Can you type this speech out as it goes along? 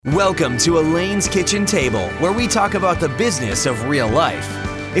Welcome to Elaine's Kitchen Table, where we talk about the business of real life.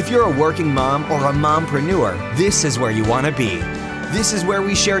 If you're a working mom or a mompreneur, this is where you want to be. This is where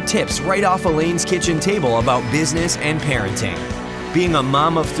we share tips right off Elaine's Kitchen Table about business and parenting. Being a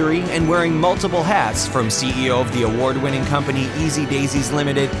mom of three and wearing multiple hats, from CEO of the award-winning company Easy Daisies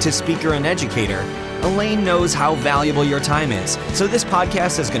Limited to speaker and educator, Elaine knows how valuable your time is, so this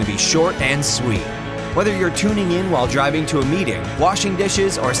podcast is going to be short and sweet. Whether you're tuning in while driving to a meeting, washing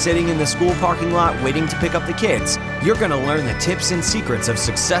dishes, or sitting in the school parking lot waiting to pick up the kids, you're going to learn the tips and secrets of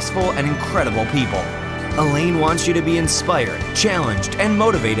successful and incredible people. Elaine wants you to be inspired, challenged, and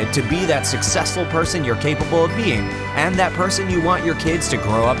motivated to be that successful person you're capable of being and that person you want your kids to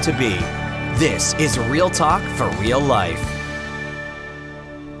grow up to be. This is Real Talk for Real Life.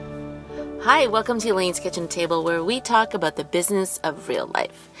 Hi, welcome to Elaine's Kitchen Table, where we talk about the business of real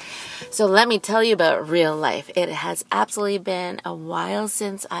life. So let me tell you about real life. It has absolutely been a while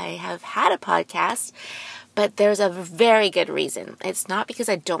since I have had a podcast, but there's a very good reason. It's not because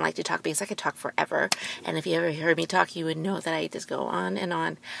I don't like to talk, because I could talk forever. And if you ever heard me talk, you would know that I just go on and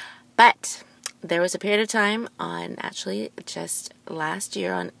on. But there was a period of time actually just last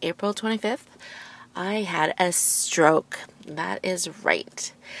year on April 25th, I had a stroke. That is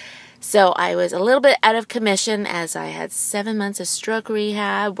right. So I was a little bit out of commission as I had 7 months of stroke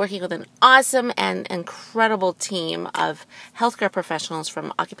rehab, working with an awesome and incredible team of healthcare professionals,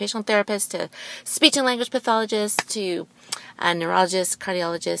 from occupational therapists to speech and language pathologists to neurologists,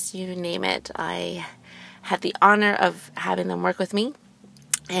 cardiologists, you name it. I had the honor of having them work with me.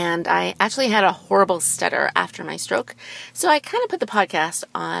 And I actually had a horrible stutter after my stroke. So I kind of put the podcast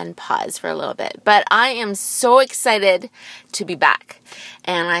on pause for a little bit. But I am so excited to be back.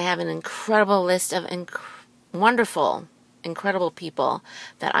 And I have an incredible list of incredible people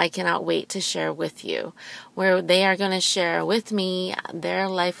that I cannot wait to share with you, where they are going to share with me their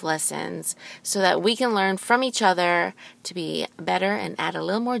life lessons so that we can learn from each other to be better and add a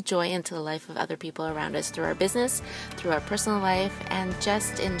little more joy into the life of other people around us through our business, through our personal life, and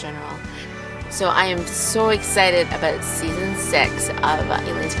just in general. So I am so excited about season 6 of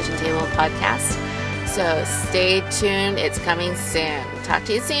Elaine's Kitchen Table podcast. So stay tuned. It's coming soon. Talk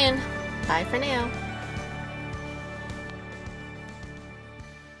to you soon. Bye for now.